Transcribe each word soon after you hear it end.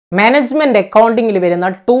Management അക്കൗണ്ടിങ്ങിൽ വരുന്ന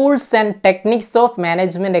tools and techniques of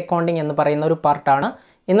management accounting എന്ന് പറയുന്ന ഒരു പാർട്ടാണ്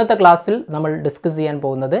ഇന്നത്തെ ക്ലാസ്സിൽ നമ്മൾ ഡിസ്കസ് ചെയ്യാൻ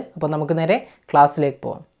പോകുന്നത്. അപ്പോൾ നമുക്ക് നേരെ ക്ലാസ്സിലേക്ക്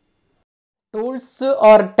പോകാം. Tools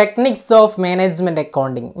or techniques of management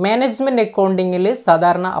accounting. Management അക്കൗണ്ടിങ്ങിൽ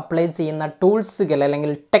സാധാരണ അപ്ലൈ ചെയ്യുന്ന ടൂൾസുകൾ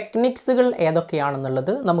അല്ലെങ്കിൽ ടെക്നിക്സുകൾ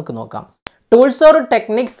ഏതൊക്കെയാണെന്നുള്ളത് നമുക്ക് നോക്കാം. Tools or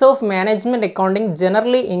techniques of management accounting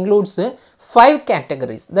generally includes 5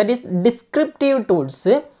 categories. That is descriptive tools,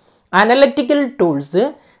 analytical tools,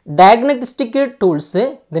 diagnostic tools,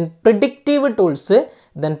 then predictive tools,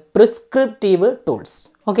 then prescriptive tools.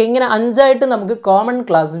 Okay, ഇങ്ങനെ 5 ആയിട്ട് നമുക്ക് common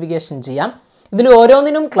classification ചെയ്യാം. ഇതിൽ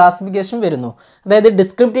ഓരോന്നിനും ക്ലാസിഫിക്കേഷൻ വരുന്നു. അതായത്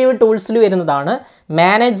ഡിസ്ക്രിപ്റ്റീവ് ടൂൾസിൽ വരുന്നതാണ്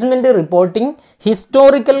management reporting,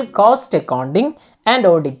 historical cost accounting and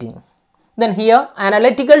auditing. Then here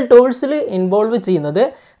analytical ടൂൾസിൽ involve ചെയ്യുന്നത്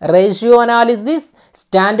ratio analysis,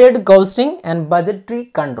 standard costing and budgetary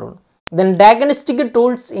control. Then diagnostic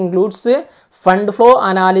tools includes fund flow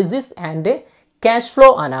analysis and cash flow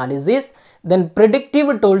analysis. Then predictive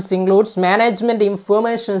tools includes management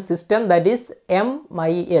information system, that is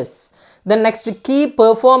MIS. Then next key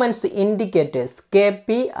performance indicators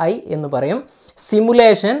KPI എന്ന് പറയും.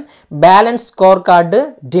 Simulation, balance scorecard,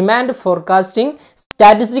 demand forecasting,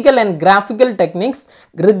 statistical and graphical techniques,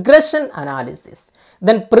 regression analysis.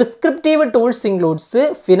 Then prescriptive tools includes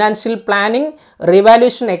financial planning,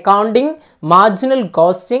 revaluation accounting, marginal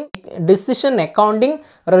costing, decision accounting,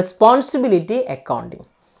 responsibility accounting.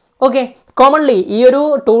 Okay, commonly ഈ ഒരു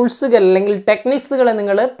ടൂൾസുകൾ അല്ലെങ്കിൽ ടെക്നിക്സുകൾ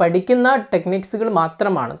നിങ്ങൾ പഠിക്കുന്ന ടെക്നിക്സുകൾ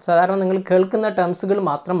മാത്രമാണ്, സാധാരണ നിങ്ങൾ കേൾക്കുന്ന ടേംസുകൾ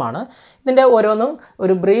മാത്രമാണ്. ഇതിൻ്റെ ഓരോന്നും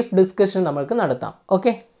ഒരു ബ്രീഫ് ഡിസ്കഷൻ നമുക്ക് നടത്താം.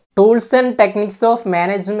 Okay, tools and techniques of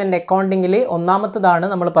management അക്കൗണ്ടിങ്ങിൽ ഒന്നാമത്തതാണ്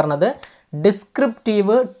നമ്മൾ പറഞ്ഞത്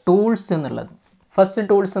ഡിസ്ക്രിപ്റ്റീവ് ടൂൾസ് എന്നുള്ളത്. ഫസ്റ്റ്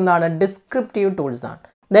ടൂൾസ് എന്താണ്? ഡിസ്ക്രിപ്റ്റീവ് ടൂൾസ് ആണ്.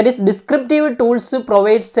 That is descriptive tools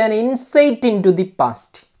provides an insight in to the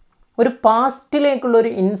past. ഒരു പാസ്റ്റിലേക്കുള്ള ഒരു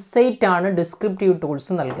ഇൻസൈറ്റ് ആണ് ഡിസ്ക്രിപ്റ്റീവ്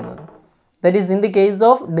ടൂൾസ് നൽകുന്നത്. That is in the case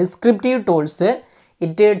of descriptive tools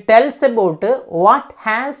it tells about what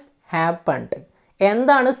has ഹാപ്പൺഡ്,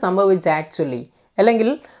 എന്താണ് സംഭവിച്ചത് actually, അല്ലെങ്കിൽ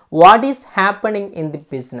what is happening in the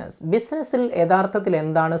ബിസിനസ്സിൽ യഥാർത്ഥത്തിൽ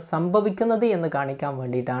എന്താണ് സംഭവിക്കുന്നത് എന്ന് കാണിക്കാൻ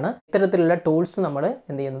വേണ്ടിയിട്ടാണ് ഇത്തരത്തിലുള്ള ടൂൾസ് നമ്മൾ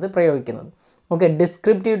എന്ത് ചെയ്യുന്നത്, പ്രയോഗിക്കുന്നത്. ഓക്കെ,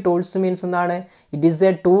 ഡിസ്ക്രിപ്റ്റീവ് ടൂൾസ് മീൻസ് എന്താണ്? It is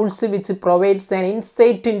A tools which provides an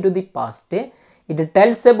insight in to the past. It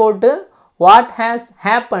tells about what has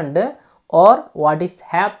happened or what is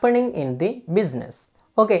happening in the business.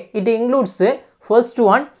 Okay, it includes first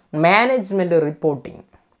one management reporting.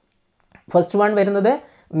 First one വരുന്നത്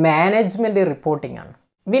management reporting ആണ്.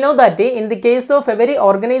 We know that in the case of every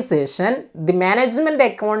organization, the management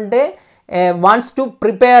account wants to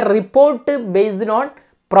prepare report based on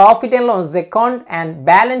profit and loss account and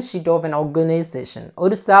balance sheet of N organisation.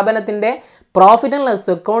 ഒരു സ്ഥാപനത്തിൻ്റെ profit and loss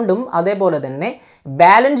അക്കൗണ്ടും അതേപോലെ തന്നെ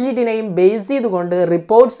balance ഷീറ്റിനെയും base ചെയ്തുകൊണ്ട്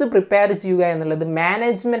reports prepare ചെയ്യുക എന്നുള്ളത്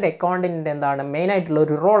management അക്കൗണ്ടൻറ്റിൻ്റെ എന്താണ് മെയിനായിട്ടുള്ള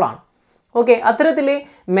ഒരു റോളാണ്. ഓക്കെ, അത്തരത്തിൽ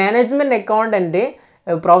management accountant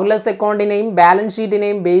profit loss അക്കൗണ്ടിനെയും balance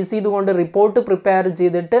ഷീറ്റിനെയും base ചെയ്തുകൊണ്ട് റിപ്പോർട്ട് പ്രിപ്പയർ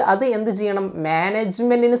ചെയ്തിട്ട് അത് എന്ത് ചെയ്യണം?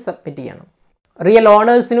 മാനേജ്മെൻറ്റിന് സബ്മിറ്റ് ചെയ്യണം. റിയൽ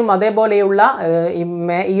ഓണേഴ്സിനും അതേപോലെയുള്ള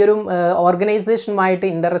ഈ ഒരു ഓർഗനൈസേഷനുമായിട്ട്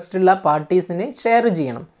ഇൻട്രസ്റ്റ് ഉള്ള പാർട്ടീസിന് ഷെയർ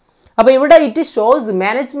ചെയ്യണം. അപ്പോൾ ഇവിടെ it shows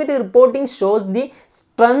management reporting shows the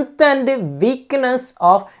strength and weakness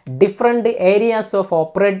of different areas of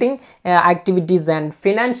operating activities and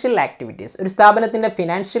financial activities. ഒരു സ്ഥാപനത്തിൻ്റെ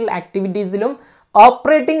financial ആക്ടിവിറ്റീസിലും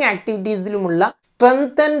operating ആക്ടിവിറ്റീസിലുമുള്ള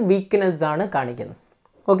strength and weakness ആണ് കാണിക്കുന്നത്.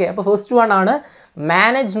 ഓക്കെ, അപ്പോൾ ഫസ്റ്റ് വൺ ആണ്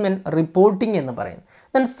മാനേജ്മെൻറ്റ് റിപ്പോർട്ടിംഗ് എന്ന് പറയുന്നത്.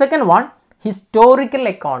 Then second one historical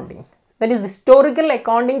accounting. That is, historical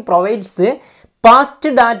accounting provides past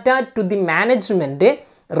data to the management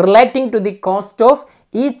relating to the cost of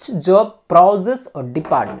each job, process or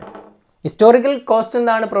department. Historical cost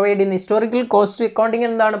എന്താണ് provide ചെയ്യുന്നത്? Historical cost accounting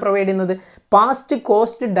എന്താണ് provide ചെയ്യുന്നത്? Past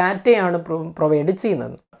cost ഡാറ്റയാണ് provide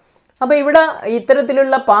ചെയ്യുന്നത്. അപ്പോൾ ഇവിടെ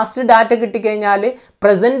ഇത്തരത്തിലുള്ള past data കിട്ടിക്കഴിഞ്ഞാൽ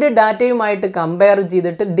പ്രസൻറ്റ് ഡാറ്റയുമായിട്ട് കമ്പയർ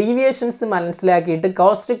ചെയ്തിട്ട് ഡീവിയേഷൻസ് മനസ്സിലാക്കിയിട്ട്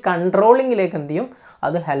കോസ്റ്റ് കൺട്രോളിങ്ങിലേക്ക് എന്ത് ചെയ്യും?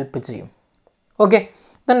 അത് ഹെൽപ്പ് ചെയ്യും. ഓക്കെ,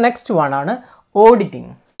 ദ നെക്സ്റ്റ് വൺ ആണ്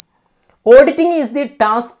auditing. Auditing is the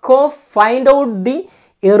task of find out the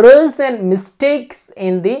errors and mistakes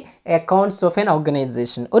in the accounts of N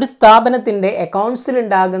organisation. ഒരു സ്ഥാപനത്തിൻ്റെ അക്കൗണ്ട്സിൽ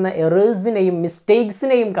ഉണ്ടാകുന്ന എറേഴ്സിനെയും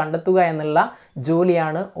മിസ്റ്റേക്സിനെയും കണ്ടെത്തുക എന്നുള്ള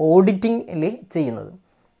ജോലിയാണ് ഓഡിറ്റിംഗിൽ ചെയ്യുന്നത്.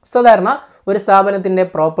 സാധാരണ ഒരു സ്ഥാപനത്തിൻ്റെ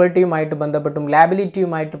പ്രോപ്പർട്ടിയുമായിട്ട് ബന്ധപ്പെട്ടും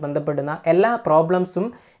ലാബിലിറ്റിയുമായിട്ട് ബന്ധപ്പെടുന്ന എല്ലാ പ്രോബ്ലംസും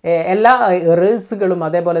എല്ലാ എറേഴ്സുകളും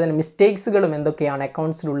അതേപോലെ തന്നെ മിസ്റ്റേക്സുകളും എന്തൊക്കെയാണ്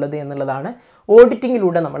അക്കൗണ്ട്സിലുള്ളത് എന്നുള്ളതാണ്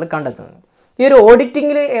ഓഡിറ്റിങ്ങിലൂടെ നമ്മൾ കണ്ടെത്തുന്നത്. ഈ ഒരു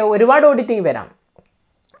ഓഡിറ്റിങ്ങിൽ ഒരുപാട് ഓഡിറ്റിംഗ് വരാം.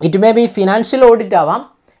 It may be financial audit ആവാം,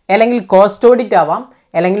 അല്ലെങ്കിൽ കോസ്റ്റ് ഓഡിറ്റ് ആവാം,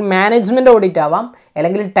 അല്ലെങ്കിൽ മാനേജ്മെൻറ്റ് ഓഡിറ്റ് ആവാം,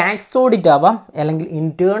 അല്ലെങ്കിൽ ടാക്സ് ഓഡിറ്റ് ആവാം, അല്ലെങ്കിൽ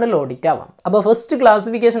ഇൻറ്റേർണൽ ഓഡിറ്റ് ആവാം. അപ്പോൾ ഫസ്റ്റ്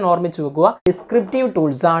ക്ലാസിഫിക്കേഷൻ ഓർമ്മിച്ച് വെക്കുക. ഡിസ്ക്രിപ്റ്റീവ്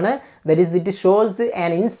ടൂൾസ് ആണ്. That is it shows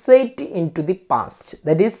an insight in to the past.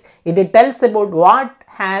 That is it tells about what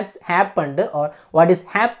has happened or what is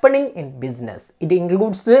happening in business. It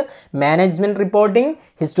includes management reporting,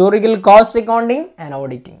 historical cost accounting and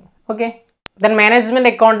auditing. Okay. Then management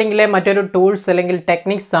accounting le mattoru tools allengil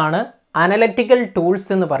techniques aanu analytical tools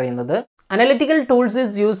ennu parayunnathu. Analytical tools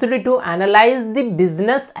is used to analyze the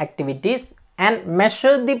business activities and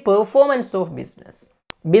measure the performance of business.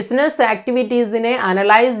 Business activities ne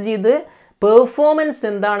analyze ചെയ്ത് performance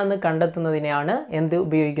എന്താണെന്ന് കണ്ടെത്തുന്നതിനെയാണ് എന്ത്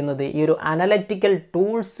ഉപയോഗിക്കുന്നത്, ഈ ഒരു analytical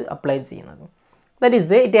tools apply ചെയ്യുന്നത്. That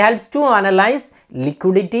is it helps to analyse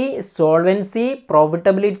liquidity, solvency,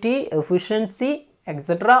 profitability, efficiency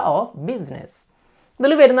etcetera of business.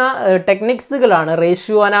 ഇതിൽ വരുന്ന ടെക്നിക്സുകളാണ്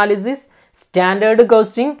ratio analysis, standard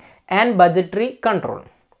costing and budgetary control.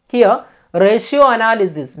 Here ratio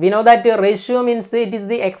analysis, we know that ratio means it is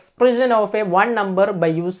the expression of a one number by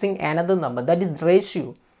using another number, that is ratio.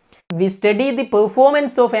 We study the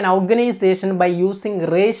performance of an organization by using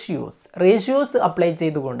ratios. Ratios apply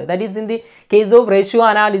ചെയ്തുകൊണ്ട്. That is in the case of ratio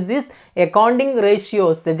analysis, accounting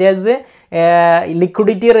ratios such as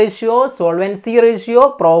liquidity ratio, solvency ratio,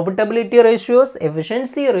 profitability ratios,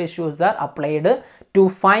 efficiency ratios are applied to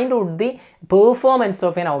find out the performance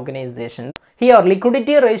of an organization. Here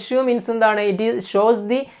liquidity ratio means എന്താണ്, it shows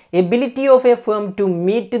the ability of a firm to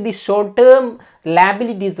meet the short term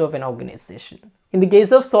liabilities of an organization. In the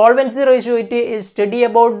case of solvency ratio, it is study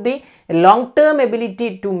about the long term ability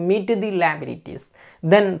to meet the liabilities.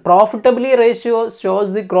 Then profitability ratio shows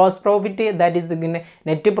the gross profit, that is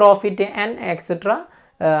net profit and etc.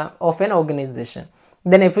 Of an organization.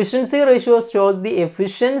 Then efficiency ratio shows the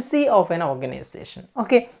efficiency of an organization.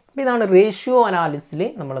 Okay, ഇതാണ് ratio അനാലിസിൽ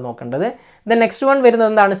നമ്മൾ നോക്കേണ്ടത്. The next one വരുന്നത്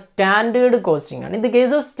എന്താണ്, standard costing ആണ്. In the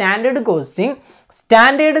case of standard costing,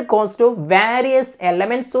 standard cost of various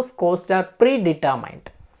elements of cost are pre determined.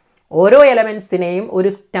 ഓരോ എലമെൻറ്റ്സിനെയും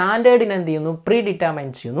ഒരു സ്റ്റാൻഡേർഡിന് എന്ത് ചെയ്യുന്നു, പ്രീ ഡിറ്റർമൈൻ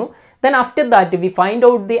ചെയ്യുന്നു. Then after that we find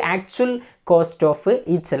out the actual cost of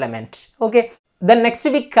each element. Okay, then next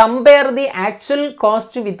we compare the actual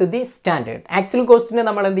cost with the standard. Actual cost ne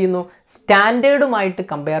nammal endu cheyunu, standard umayittu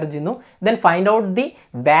compare cheyunu. Then find out the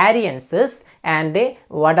variances and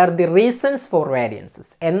what are the reasons for variances.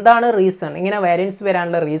 Endana reason, ingane variance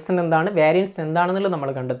varanulla reason endana, variance endanennu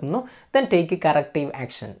nammal kanduthunnu. Then take corrective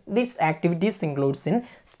action. These activities includes in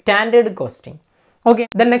standard costing. Okay,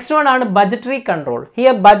 the next one is budgetary control.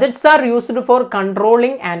 Here budgets are used for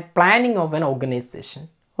controlling and planning of an organization.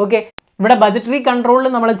 Okay, ഇവിടെ budgetary കൺട്രോളിൽ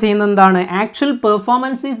നമ്മൾ ചെയ്യുന്നത് എന്താണ്, actual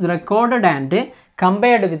performance is recorded and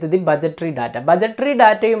compared with the budgetary data. Budgetary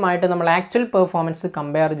ഡാറ്റയുമായിട്ട് നമ്മൾ actual performance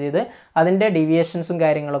compare ചെയ്ത് അതിൻ്റെ ഡീവിയേഷൻസും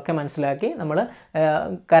കാര്യങ്ങളൊക്കെ മനസ്സിലാക്കി നമ്മൾ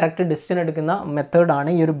കറക്റ്റ് ഡിസിഷൻ എടുക്കുന്ന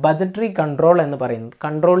മെത്തേഡാണ് ഈ ഒരു ബജറ്ററി കൺട്രോൾ എന്ന്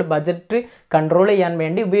പറയുന്നത്. ബജറ്റ് കൺട്രോൾ ചെയ്യാൻ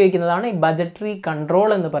വേണ്ടി ഉപയോഗിക്കുന്നതാണ് ഈ ബജറ്ററി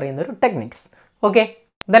കൺട്രോൾ എന്ന് പറയുന്ന ഒരു techniques. Okay,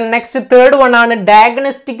 then next third one ആണ്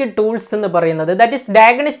diagnostic tools എന്ന് പറയുന്നത്. that is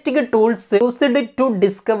diagnostic tools used to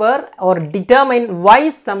discover or determine why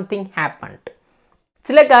something happened.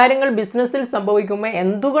 ചില കാര്യങ്ങൾ ബിസിനസ്സിൽ സംഭവിക്കുമ്പോൾ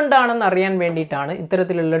എന്തുകൊണ്ടാണെന്ന് അറിയാൻ വേണ്ടിയിട്ടാണ്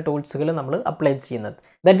ഇത്തരത്തിലുള്ള ടൂൾസുകൾ നമ്മൾ അപ്ലൈ ചെയ്യുന്നത്.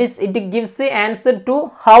 that is it gives the answer to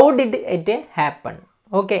how did it happen.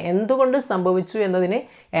 Okay, എന്തുകൊണ്ട് സംഭവിച്ചു എന്നതിന്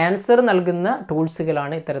ആൻസർ നൽകുന്ന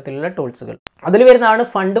ടൂൾസുകളാണ് ഇത്തരത്തിലുള്ള ടൂൾസുകൾ. അതിൽ വരുന്നതാണ്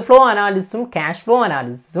fund flow അനാലിസിസും cash flow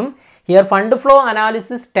അനാലിസിസും. Here fund flow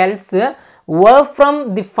analysis tells where from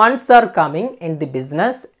the funds are coming in the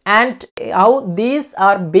business and how these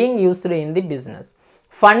are being used in the business.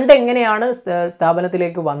 Fund എങ്ങനെയാണ്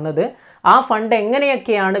സ്ഥാപനത്തിലേക്ക് വന്നത്, ആ ഫണ്ട്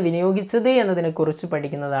എങ്ങനെയൊക്കെയാണ് വിനിയോഗിച്ചത് എന്നതിനെക്കുറിച്ച്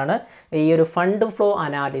പഠിക്കുന്നതാണ് ഈ ഒരു fund flow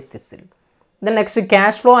അനാലിസിസിൽ. Then next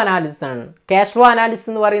cash flow analysis ആണ്. ക്യാഷ് ഫ്ലോ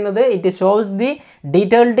അനാലിസിസ് എന്ന് പറയുന്നത് it shows the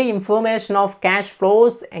detailed information of cash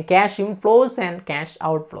flows, cash inflows and cash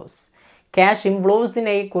out flows. Cash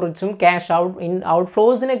ഇൻഫ്ലോസിനെ കുറിച്ചും ക്യാഷ്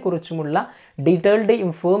ഔട്ട്ഫ്ലോസിനെ കുറിച്ചുമുള്ള ഡീറ്റെയിൽഡ്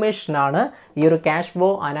ഇൻഫോർമേഷനാണ് ഈ ഒരു ക്യാഷ് ഫ്ലോ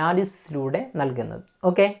അനാലിസിസിലൂടെ നൽകുന്നത്.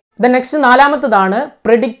 Okay, the next നാലാമത്തതാണ്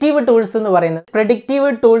predictive tools എന്ന് പറയുന്നത്.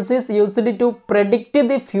 Predictive tools is used to predict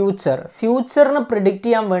the future. ഫ്യൂച്ചറിനെ predict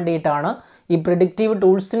ചെയ്യാൻ വേണ്ടിയിട്ടാണ് ഈ predictive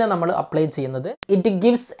ടൂൾസിനെ നമ്മൾ അപ്ലൈ ചെയ്യുന്നത്. It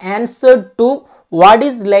gives answer to what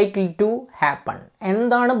is likely to happen.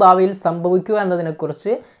 എന്താണ് ഭാവിയിൽ സംഭവിക്കുക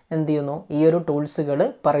എന്നതിനെക്കുറിച്ച് എന്ത് ചെയ്യുന്നു, ഈ ഒരു ടൂൾസുകൾ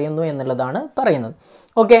പറയുന്നു എന്നുള്ളതാണ് പറയുന്നത്.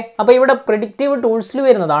 ഓക്കെ, അപ്പോൾ ഇവിടെ പ്രെഡിക്റ്റീവ് ടൂൾസിൽ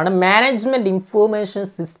വരുന്നതാണ് management information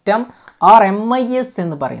system or MIS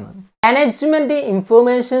എന്ന് പറയുന്നത്. Management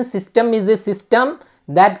information system is A system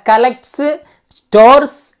that collects,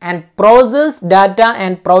 stores and process data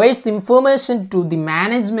and provides information to the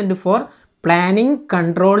management for planning,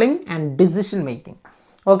 controlling and decision making.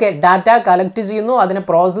 Okay, data collect ചെയ്യുന്നു, അതിനെ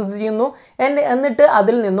process ചെയ്യുന്നു, എന്നിട്ട്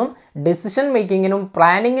അതിൽ നിന്നും decision മേക്കിങ്ങിനും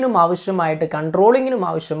പ്ലാനിങ്ങിനും ആവശ്യമായിട്ട് കൺട്രോളിങ്ങിനും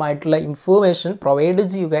ആവശ്യമായിട്ടുള്ള ഇൻഫോർമേഷൻ പ്രൊവൈഡ്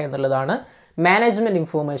ചെയ്യുക എന്നുള്ളതാണ് മാനേജ്മെൻറ്റ്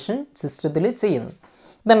ഇൻഫോർമേഷൻ സിസ്റ്റത്തിൽ ചെയ്യുന്നത്.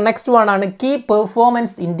 ദെൻ നെക്സ്റ്റ് വൺ ആണ് key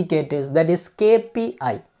performance indicators, that is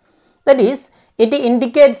KPI. That is it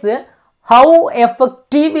indicates how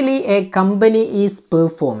effectively A company is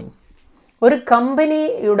performing. ഒരു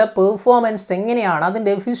കമ്പനിയുടെ പെർഫോമൻസ് എങ്ങനെയാണ്,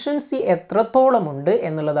 അതിൻ്റെ എഫിഷ്യൻസി എത്രത്തോളം ഉണ്ട്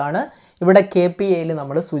എന്നുള്ളതാണ് ഇവിടെ KPIയിൽ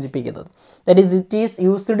നമ്മൾ സൂചിപ്പിക്കുന്നത്. That is it is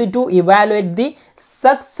used to evaluate the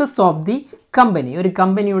success of the company. ഒരു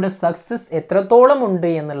കമ്പനിയുടെ സക്സസ് എത്രത്തോളം ഉണ്ട്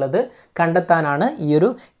എന്നുള്ളത് കണ്ടെത്താനാണ് ഈ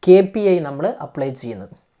ഒരു KPI നമ്മൾ അപ്ലൈ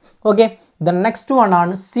ചെയ്യുന്നത്. ഓക്കെ, ദ നെക്സ്റ്റ് വൺ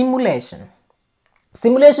ആണ് simulation.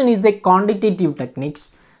 Simulation is a quantitative technique,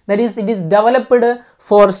 that is, it is developed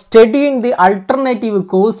for studying the alternative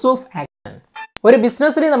course of action. ഒരു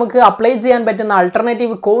ബിസിനസ്സിൽ നമുക്ക് അപ്ലൈ ചെയ്യാൻ പറ്റുന്ന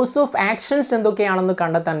ആൾട്ടർനേറ്റീവ് കോഴ്സ് ഓഫ് ആക്ഷൻസ് എന്തൊക്കെയാണെന്ന്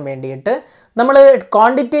കണ്ടെത്താൻ വേണ്ടിയിട്ട് നമ്മൾ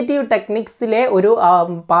ക്വാണ്ടിറ്റേറ്റീവ് ടെക്നിക്സിലെ ഒരു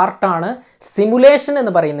പാർട്ടാണ് സിമുലേഷൻ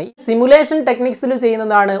എന്ന് പറയുന്നത്. ഈ സിമുലേഷൻ ടെക്നിക്സിൽ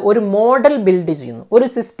ചെയ്യുന്നതാണ് ഒരു മോഡൽ ബിൽഡ് ചെയ്യുന്നു, ഒരു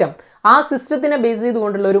സിസ്റ്റം. ആ സിസ്റ്റത്തിനെ ബേസ്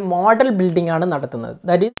ചെയ്തുകൊണ്ടുള്ള ഒരു മോഡൽ ബിൽഡിംഗ് ആണ് നടത്തുന്നത്.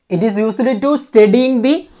 That is it is used to studying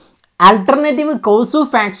the alternative course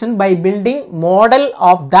of action by building model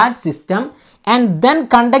of that system and then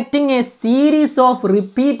conducting a series of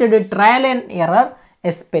repeated trial and error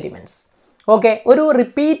experiments. Okay, ഒരു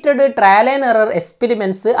repeated trial and error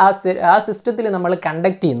experiments ആ സിസ്റ്റത്തിൽ നമ്മൾ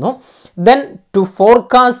conduct ചെയ്യുന്നു. Then to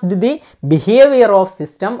forecast the behaviour of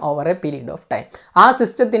system over A period of time. ആ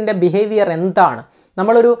സിസ്റ്റത്തിൻ്റെ behaviour എന്താണ്,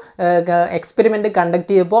 നമ്മളൊരു experiment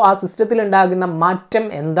conduct ചെയ്തപ്പോൾ ആ സിസ്റ്റത്തിൽ ഉണ്ടാകുന്ന മാറ്റം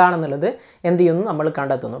എന്താണെന്നുള്ളത് എന്ത് ചെയ്യുന്നു, നമ്മൾ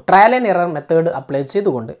കണ്ടെത്തുന്നു trial and error method apply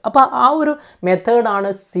ചെയ്തുകൊണ്ട്. അപ്പോൾ ആ ഒരു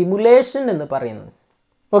മെത്തേഡാണ് സിമുലേഷൻ എന്ന് പറയുന്നത്.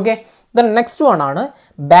 ഓക്കെ, ദെൻ നെക്സ്റ്റ് വൺ ആണ്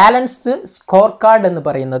ബാലൻസ് സ്കോർ കാർഡ് എന്ന്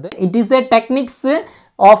പറയുന്നത്. It is A techniques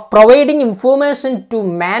of providing information to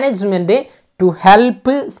management to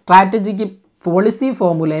help strategic policy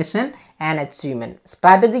formulation and achievement.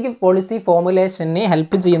 Strategic policy ഫോർമുലേഷനെ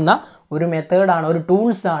help ചെയ്യുന്ന ഒരു മെത്തേഡാണ്, ഒരു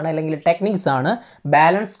ടൂൾസാണ് അല്ലെങ്കിൽ ടെക്നിക്സ് ആണ്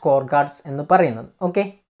ബാലൻസ് സ്കോർ കാർഡ്സ് എന്ന് പറയുന്നത്. ഓക്കെ,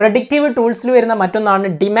 പ്രഡിക്റ്റീവ് ടൂൾസിൽ വരുന്ന മറ്റൊന്നാണ്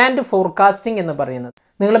ഡിമാൻഡ് ഫോർകാസ്റ്റിംഗ് എന്ന് പറയുന്നത്.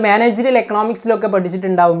 നിങ്ങൾ മാനേജറിയൽ എക്കണോമിക്സിലൊക്കെ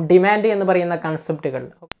പഠിച്ചിട്ടുണ്ടാവും ഡിമാൻഡ് എന്ന് പറയുന്ന കൺസെപ്റ്റുകൾ.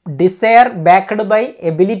 Desire backed by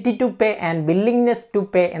ability to pay and willingness to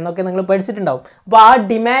pay എന്നൊക്കെ നിങ്ങൾ പഠിച്ചിട്ടുണ്ടാവും. അപ്പോൾ ആ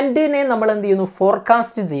ഡിമാൻഡിനെ നമ്മൾ എന്ത് ചെയ്യുന്നു,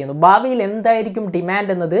 ഫോർകാസ്റ്റ് ചെയ്യുന്നു. ഭാവിയിൽ എന്തായിരിക്കും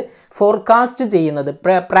ഡിമാൻഡ് എന്നത് ഫോർകാസ്റ്റ് ചെയ്യുന്നത്.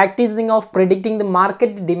 Practising of predicting the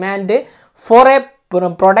market demand for A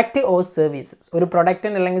product or services. ഒരു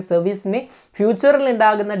പ്രൊഡക്റ്റിന് അല്ലെങ്കിൽ സർവീസിന് ഫ്യൂച്ചറിൽ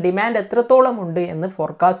ഉണ്ടാകുന്ന ഡിമാൻഡ് എത്രത്തോളം ഉണ്ട് എന്ന്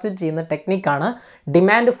ഫോർകാസ്റ്റ് ചെയ്യുന്ന ടെക്നിക്കാണ്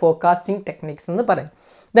ഡിമാൻഡ് ഫോർകാസ്റ്റിംഗ് ടെക്നിക്സ് എന്ന് പറയും.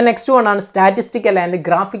 The next one on statistical and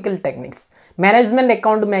graphical techniques. Management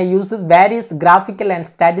account may uses various graphical and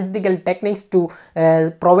statistical techniques to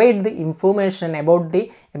provide the information about the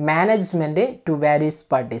management to various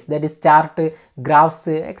parties. That is chart, graphs,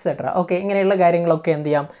 etc. Okay, ഇങ്ങനെയുള്ള കാര്യങ്ങളൊക്കെ എന്ത്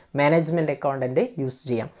ചെയ്യാം, management accountant use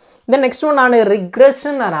ചെയ്യാം. The next one ആണ്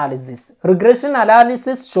regression analysis. Regression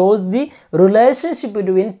analysis shows the relationship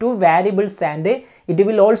between two variables and it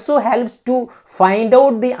will also helps to find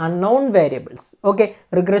out the unknown variables. Okay,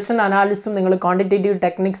 regression analysis നിങ്ങൾ quantitative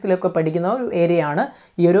ടെക്നിക്സിലൊക്കെ പഠിക്കുന്ന ഒരു area ആണ്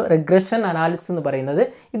ഈ ഒരു regression analysis എന്ന് പറയുന്നത്.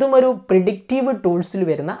 ഇതും ഒരു പ്രിഡിക്റ്റീവ് ടൂൾസിൽ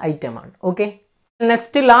വരുന്ന ഐറ്റമാണ്. ഓക്കെ,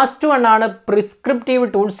 നെക്സ്റ്റ് ലാസ്റ്റ് വൺ ആണ് പ്രിസ്ക്രിപ്റ്റീവ്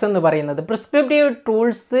ടൂൾസ് എന്ന് പറയുന്നത്. Prescriptive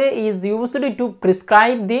tools is used to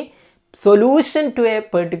prescribe the solution to A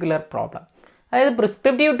particular problem. അതായത്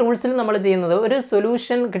പ്രിസ്ക്രിപ്റ്റീവ് ടൂൾസിൽ നമ്മൾ ചെയ്യുന്നത് ഒരു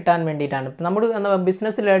സൊല്യൂഷൻ കിട്ടാൻ വേണ്ടിയിട്ടാണ്. നമ്മുടെ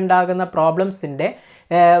ബിസിനസ്സിൽ ഉണ്ടാകുന്ന പ്രോബ്ലംസിൻ്റെ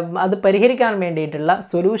അത് പരിഹരിക്കാൻ വേണ്ടിയിട്ടുള്ള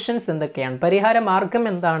സൊല്യൂഷൻസ് എന്തൊക്കെയാണ്, പരിഹാര മാർഗം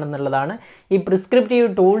എന്താണെന്നുള്ളതാണ് ഈ പ്രിസ്ക്രിപ്റ്റീവ്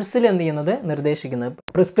ടൂൾസിൽ എന്ത് ചെയ്യുന്നത്, നിർദ്ദേശിക്കുന്നത്.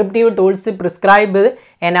 Prescriptive tools prescribe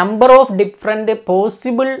A number of different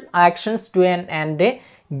possible actions two and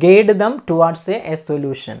guide them towards a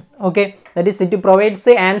solution. Okay, that is it provides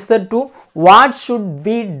a answer to what should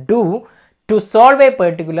we do to solve a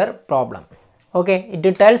particular problem. Okay, it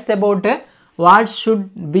tells about what should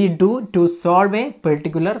we do to solve a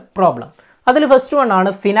particular problem. അതിൽ first one ആണ്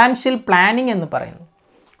financial planning എന്ന് പറയുന്നത്.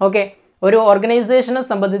 Okay, ഒരു ഓർഗനൈസേഷനെ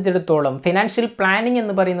സംബന്ധിച്ചിടത്തോളം financial planning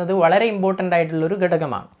എന്ന് പറയുന്നത് വളരെ ഇമ്പോർട്ടൻ്റ് ആയിട്ടുള്ളൊരു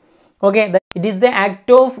ഘടകമാണ്. Okay, it is the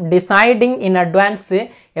act of deciding in advance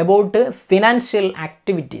about financial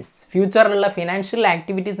activities. ഫ്യൂച്ചറിലുള്ള financial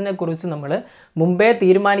ആക്ടിവിറ്റീസിനെ കുറിച്ച് നമ്മൾ മുമ്പേ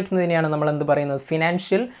തീരുമാനിക്കുന്നതിനെയാണ് നമ്മൾ എന്ത് പറയുന്നത്,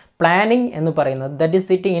 ഫിനാൻഷ്യൽ പ്ലാനിങ് എന്ന് പറയുന്നത്. That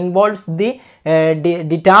is it involves the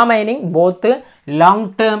determining both long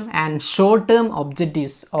term and short term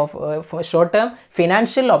objectives of short term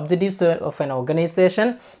financial objectives of an organization,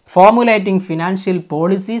 formulating financial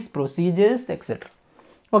policies, procedures, etc.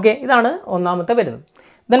 Okay, ഇതാണ് ഒന്നാമത്തെ വരുന്നത്.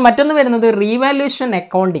 ദെൻ മറ്റൊന്ന് വരുന്നത് റീവാലുവേഷൻ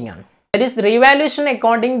അക്കൗണ്ടിങ് ആണ്. That is, revaluation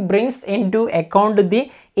accounting brings into account the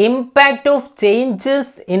impact of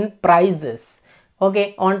changes in prices,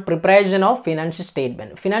 okay, on preparation of financial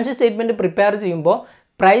statement. Financial statement prepare ചെയ്യുമ്പോൾ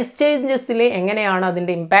price ചേഞ്ചസിൽ എങ്ങനെയാണ്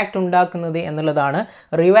അതിൻ്റെ impact ഉണ്ടാക്കുന്നത് എന്നുള്ളതാണ്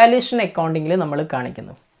റിവാലുവേഷൻ അക്കൗണ്ടിങ്ങിൽ നമ്മൾ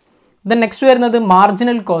കാണിക്കുന്നത്. ദെൻ നെക്സ്റ്റ് വരുന്നത്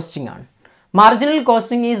മാർജിനൽ കോസ്റ്റിംഗ് ആണ്. Marginal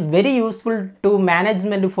costing is very useful to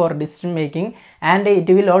management for decision making, and it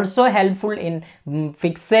will also helpful in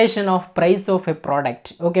fixation of price of a product.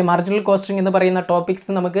 Okay, marginal costing എന്ന് പറയുന്ന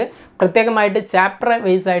topics നമുക്ക് പ്രത്യേകമായിട്ട് chapter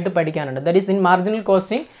wise ആയിട്ട് പഠിക്കാനുണ്ട്. That is, in marginal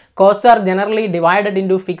costing, costs are generally divided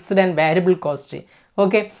into fixed and variable cost.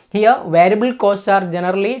 Okay, here variable costs are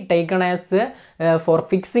generally taken as for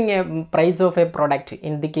fixing a price of a product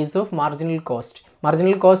in the case of marginal cost.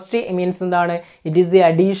 Marginal cost means it is the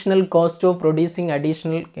additional cost of producing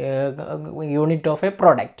additional unit of a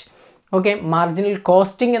product. Okay, marginal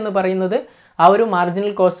costing എന്ന് പറയുന്നത് ആ ഒരു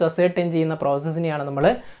marginal cost ascertain ചെയ്യുന്ന പ്രോസസ്സിനെയാണ് നമ്മൾ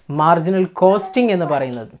marginal costing എന്ന്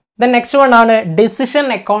പറയുന്നത്. Then next one ആണ് decision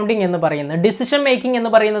accounting എന്ന് പറയുന്നത്. ഡിസിഷൻ മേക്കിംഗ്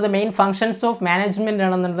എന്ന് പറയുന്നത് മെയിൻ ഫങ്ഷൻസ് ഓഫ് മാനേജ്മെന്റ്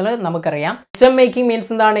ആണെന്നുള്ളത് നമുക്കറിയാം. ഡിസിഷൻ മേക്കിംഗ്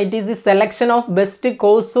മീൻസ് എന്താണ്? It is the selection of best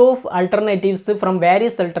course of അൾട്ടർനേറ്റീവ്സ് from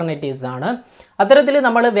various അൾട്ടർനേറ്റീവ്സ് ആണ്. അത്തരത്തിൽ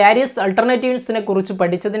നമ്മൾ വേരിയസ് അൾട്ടർനേറ്റീവ്സിനെ കുറിച്ച്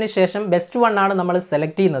പഠിച്ചതിന് ശേഷം ബെസ്റ്റ് വൺ ആണ് നമ്മൾ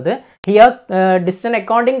സെലക്ട് ചെയ്യുന്നത്. Here decision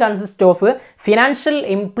accounting consist of financial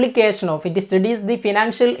implication of it studies the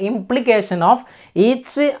financial implication of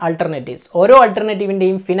each അൾട്ടർനേറ്റീവ്സ്. ഓരോ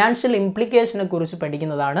അൾട്ടർനേറ്റീവിൻ്റെയും ഫിനാൻഷ്യൽ ഇംപ്ലിക്കേഷനെ കുറിച്ച്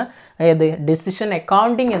പഠിക്കുന്നതാണ് ഏത് ഡിസിഷൻ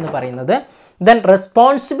അക്കൗണ്ടിങ് എന്ന് പറയുന്നത്. ദെൻ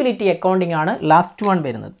റെസ്പോൺസിബിലിറ്റി അക്കൗണ്ടിങ് ആണ് ലാസ്റ്റ് വൺ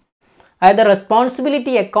വരുന്നത്. അതായത്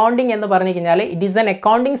റെസ്പോൺസിബിലിറ്റി അക്കൗണ്ടിങ് എന്ന് പറഞ്ഞു കഴിഞ്ഞാൽ it is an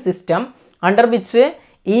accounting system under which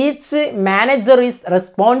each manager is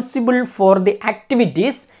responsible for the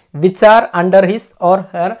activities which are under his or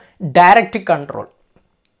her direct control.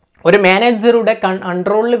 ഒരു മാനേജറുടെ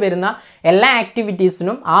കൺട്രോളിൽ വരുന്ന എല്ലാ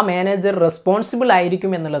ആക്ടിവിറ്റീസിനും ആ മാനേജർ റെസ്പോൺസിബിൾ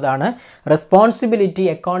ആയിരിക്കും എന്നുള്ളതാണ് റെസ്പോൺസിബിലിറ്റി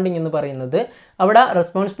അക്കൗണ്ടിങ് എന്ന് പറയുന്നത്. അവിടെ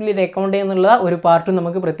റെസ്പോൺസിബിലിറ്റി അക്കൗണ്ടിങ് എന്നുള്ള ഒരു പാർട്ട്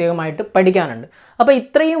നമുക്ക് പ്രത്യേകമായിട്ട് പഠിക്കാനുണ്ട്. അപ്പോൾ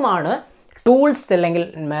ഇത്രയുമാണ് ടൂൾസ് അല്ലെങ്കിൽ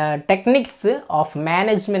ടെക്നിക്സ് ഓഫ്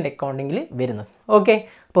മാനേജ്മെൻറ്റ് അക്കൗണ്ടിങ്ങിൽ വരുന്നത്. ഓക്കെ,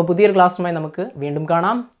 അപ്പോൾ പുതിയൊരു ക്ലാസ്സുമായി നമുക്ക് വീണ്ടും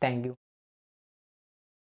കാണാം. Thank you.